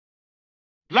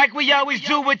Like we always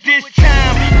do at this time,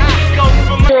 I go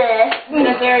from Yeah, it's been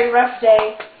a very rough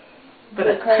day. But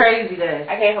a crazy day.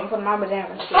 I came home from my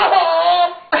pajamas.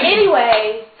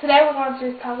 Anyway, today we're going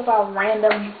to just talk about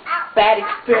random bad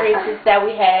experiences that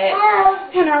we had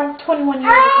in our 21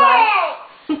 years of life.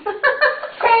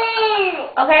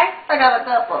 Okay? I got a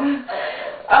couple.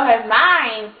 Okay,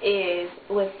 mine is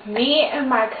with me and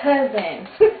my cousin.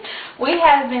 We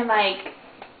have been like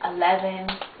 11.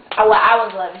 Well, I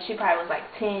was 11. She probably was like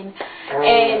 10.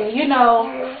 And you know,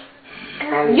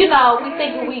 we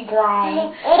think we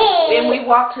grown, and we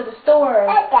walk to the store.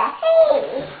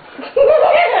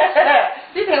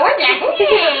 She said, "What the?"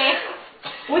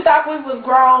 We thought we was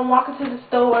grown, walking to the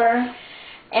store,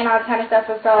 and all kind of stuff.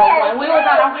 And so when we was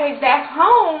on our way back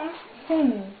home,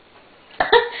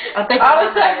 I think all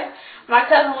of a sudden, my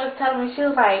cousin was telling me, she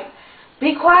was like,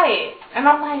 "Be quiet," and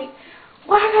I'm like,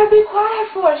 "Why I gotta be quiet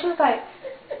for?" She was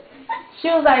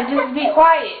like, "Just be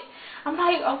quiet." I'm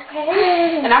like,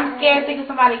 okay. And I'm scared thinking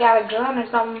somebody got a gun or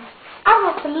something. I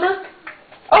want to look.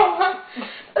 Oh,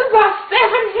 there's about 7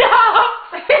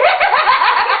 dogs.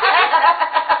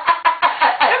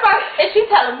 And she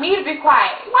telling me to be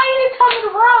quiet. Why you didn't tell me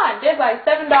to run? There's like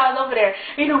 7 dogs over there.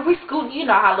 You know, we scooting. You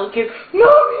know how little kids.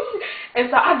 Mommy. And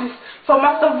so I just saw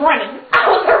myself running. I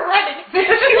was running. She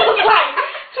was like,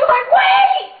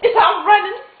 wait. And so I'm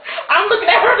running. I'm looking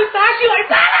at her on the side. She like,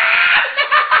 Mama!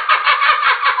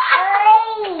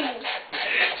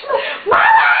 Mama!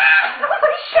 I was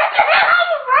like, shut the hell up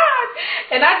and run.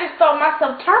 And I just saw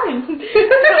myself turning.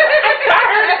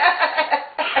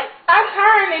 I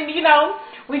turned and, you know,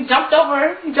 we jumped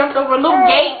over a little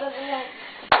gate.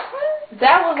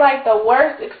 That was like the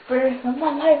worst experience of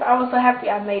my life. I was so happy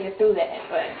I made it through that,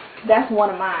 but that's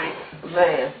one of mine.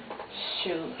 Man.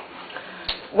 Shoot.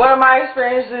 One of my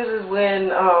experiences is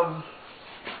when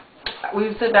we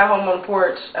would sit back home on the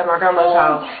porch at my grandmother's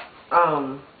house.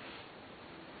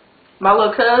 My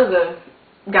little cousin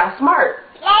got smart.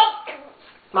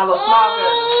 My little small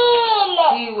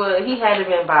cousin. He had to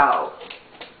been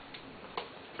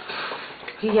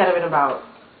about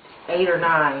 8 or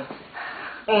 9.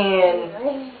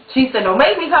 And she said, "Don't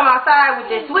make me come outside with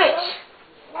this switch."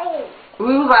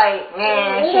 We was like,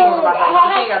 man, she was about to,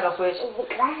 she ain't got no switch.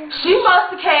 She must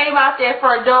have came out there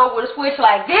front door with a switch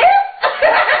like this.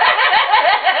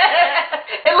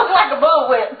 It looked like a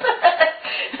bullwhip.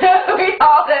 We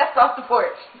all danced off the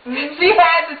porch. She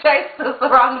had to chase us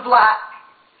around the block.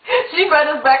 She brought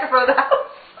us back in front of the house.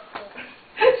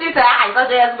 She said, "I thought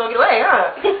your ass was gonna get away,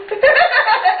 huh?"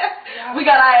 We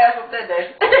got our ass up that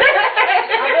day. I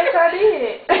bet I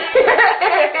did.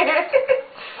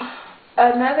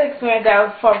 Another experience that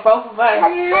was for both of us.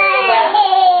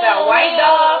 That white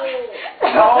dog.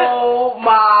 Oh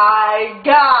my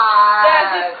God.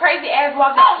 That's just crazy ass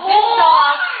walking. This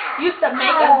dog used to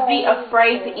make us be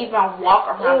afraid to even walk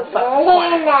around the fucking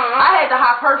corner. I had to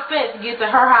hop her fence to get to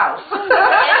her house.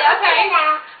 Okay.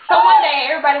 So one day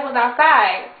everybody was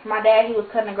outside. My dad, he was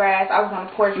cutting the grass. I was on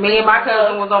the porch. Me and my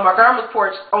cousin was on my grandma's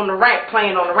porch on the ramp,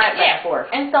 playing on the ramp back and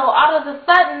forth. And so all of a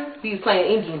sudden, he was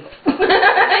playing Indians.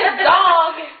 This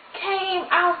dog came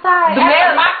outside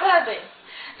after my cousin.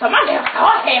 So my dad was like,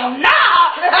 "Oh hell no,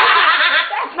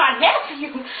 that's my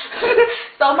nephew."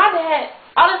 So my dad,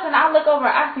 all of a sudden I look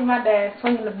over, I see my dad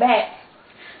swinging the bat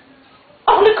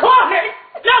on the corner.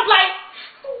 And I was like,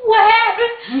 "What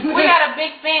happened?" We got a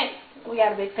big fence.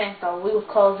 So we was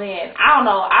closed in. I don't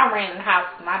know. I ran in the house.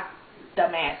 My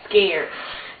dumb ass scared.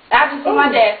 I just see my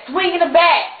dad swinging the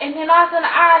bat, and then all of a sudden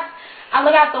I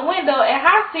look out the window and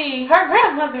I see her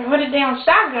grandmother with a damn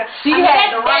shotgun. She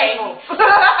had the rifle.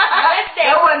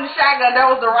 That wasn't the shotgun. That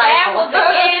was the rifle. That was the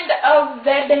end of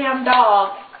that damn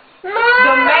dog. The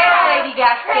man lady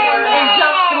got scared and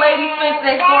jumped the lady's fence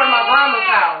next door to my grandma's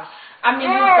house. I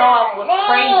mean, this dog was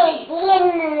crazy. This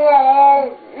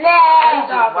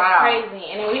dog was crazy.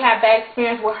 And then we had bad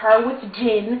experience with her with the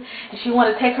gin. And she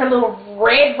wanted to take her little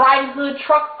Red Riding Hood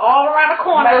truck all around the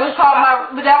corner. It was called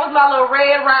but that was my little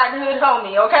Red Riding Hood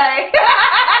homie, okay?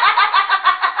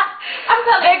 I'm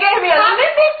telling you, it gave me a little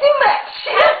bit too much.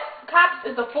 Cops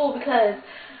is a fool because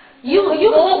we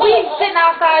sitting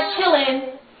outside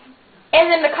chilling. And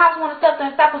then the cops want to stop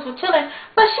us for chilling.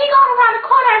 But she going around the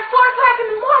corner at 4 o'clock in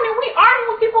the morning. We arguing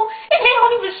with people, and they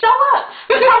don't even show up.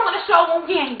 The cops want to show when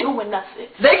we ain't doing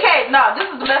nothing. They can't. No, this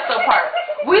is the messed up part.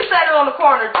 We sat on the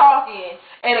corner talking,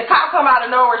 and the cop come out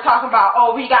of nowhere talking about,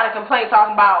 "Oh, we got a complaint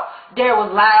talking about there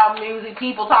was loud music,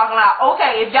 people talking loud."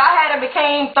 Okay, if y'all had it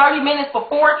became 30 minutes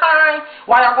before time,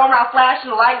 while y'all going around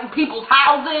flashing the light in people's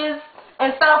houses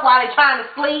and stuff while they trying to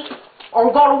sleep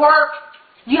or go to work,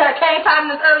 you had came time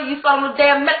this early, you saw them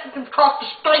damn Mexicans across the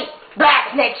street,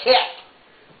 black neck shit.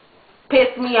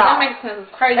 Pissed me That off. makes sense.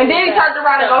 It's crazy. And then he turned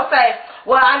around and go say,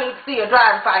 well, I need to see a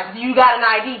driver's license. You got an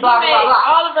ID, blah, blah, blah, blah.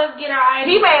 All of us get our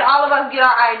IDs. He made all of us get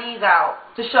our IDs out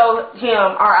to show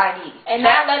him our IDs. And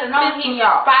now let him know he's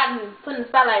putting the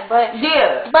spotlight. But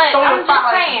yeah, but I'm just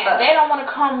saying, they don't want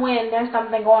to come when there's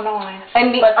something going on.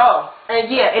 And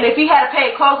and if he had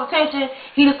paid close attention,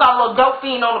 he'd have saw a little dope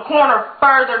fiend on the corner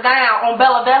further down on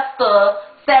Bella Vista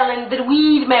selling the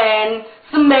weed man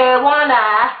some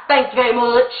marijuana. Thank you very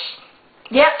much.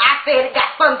 Yep, I said it.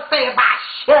 Got something to say about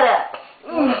shut up.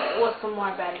 What's some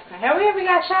more bad experience? Have we ever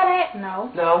got shot at?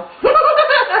 No. No.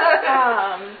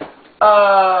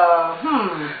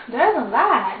 There's a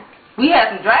lot. We had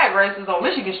some drag races on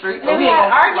Michigan Street. So we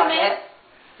had arguments.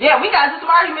 Yeah, we got into some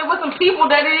argument with some people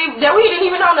that we didn't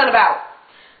even know nothing about.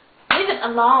 We just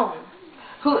alone.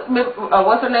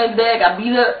 What's her name? Dad got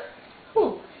beat up.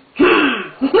 Who?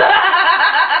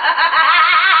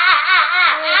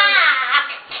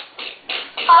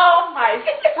 Oh my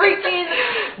freaking!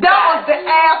 That was the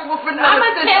ass whooping.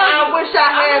 I wish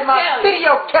I had my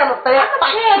video camera for that.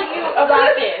 I'm gonna tell you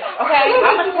about this, okay?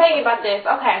 I'm gonna tell you about this,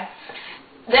 okay?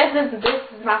 This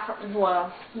is my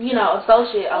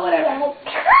associate or whatever, and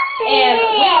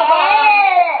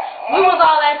we was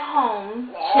all at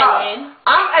home chilling.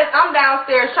 I'm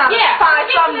downstairs trying to find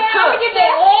something to cook.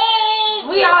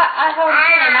 We all at home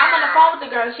chilling. I'm on the phone with the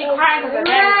girl. She crying because her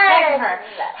dad is texting her.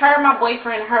 Her, my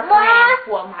boyfriend, her friend,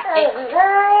 well, my ex.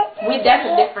 That's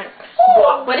a different.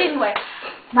 But anyway,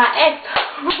 my ex.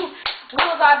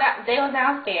 They was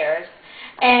downstairs,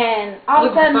 and all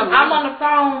of a sudden I'm on the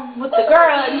phone with the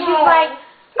girl, and she's like,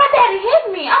 "My daddy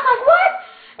hit me." I'm like, "What?"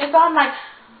 And so I'm like,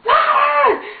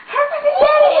 "Lord, her fucking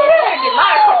daddy hit her." And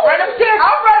Lord come run upstairs.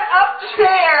 I'm running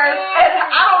upstairs, and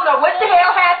I don't know what the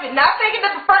hell happened. Not thinking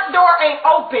that the front door ain't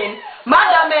open. My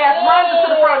dumb ass runs into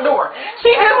the front door. She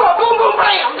hit her boom, boom,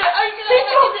 bam.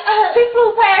 She flew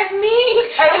past me.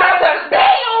 And I was like,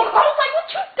 "Damn!" I was like, "What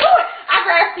you doing?" I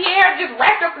grabbed Sierra, just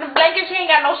wrapped up in the blanket. She ain't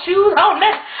got no shoes on.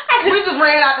 We just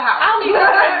ran out the house. I don't even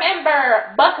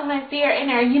remember buckling Sierra in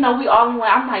there. We all went.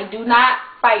 I'm like, "Do not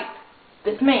fight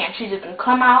this man. She's just gonna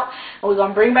come out, and we're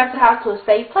gonna bring her back to the house to a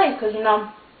safe place." Because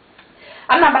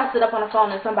I'm not about to sit up on the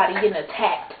phone and somebody getting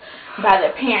attacked by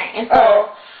their parent. And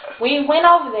so we went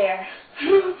over there.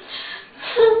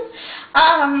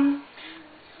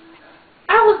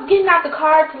 I was getting out the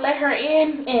car to let her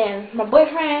in, and my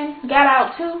boyfriend got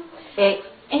out too.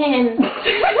 And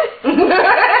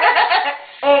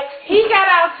he got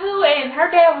out too, and her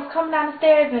dad was coming down the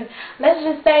stairs, and let's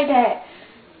just say that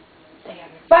they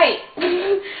had a fight.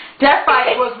 That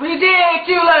fight was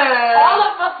ridiculous. All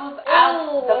of us was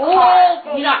out the car.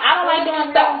 I don't like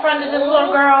doing stuff in front of this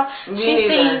little girl. She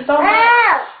seems so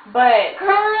much. But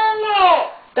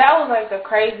that was like the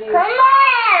craziest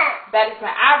bad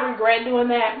experience. I regret doing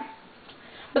that.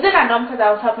 But then I don't, because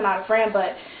I was helping out a friend,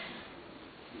 but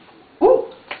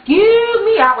excuse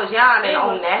me, I was yawning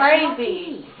on that.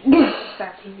 Crazy.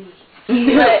 Stop TV.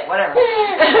 But whatever.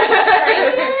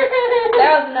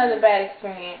 That was another bad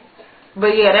experience.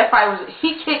 But yeah, that fight was.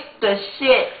 He kicked the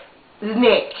shit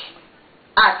neck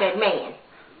out that man.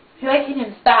 He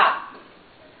didn't stop.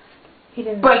 He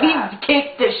didn't. But stop. he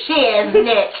kicked the shit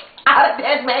neck out of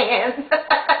that man.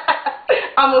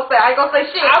 I'm gonna say. I ain't gonna say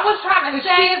shit. I was trying to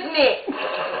shit neck.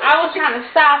 I was trying to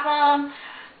stop him.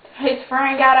 His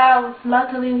friend got out.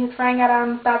 Luckily, his friend got out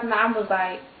and stopped. And I was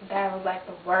like, that was like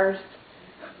the worst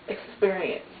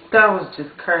experience. That was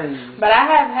just crazy. But I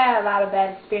have had a lot of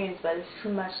bad experience, but it's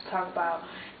too much to talk about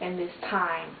in this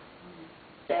time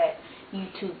that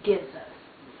YouTube gives us.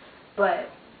 But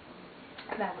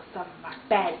that was some of my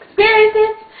bad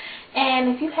experiences. And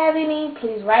if you have any,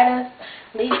 please write us,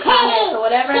 leave comments or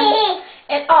whatever.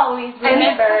 And always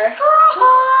remember to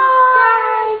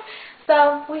subscribe.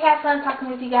 So we had fun talking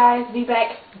with you guys. Be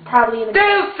back probably in a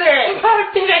minute.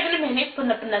 Be back in a minute,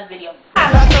 putting up another video.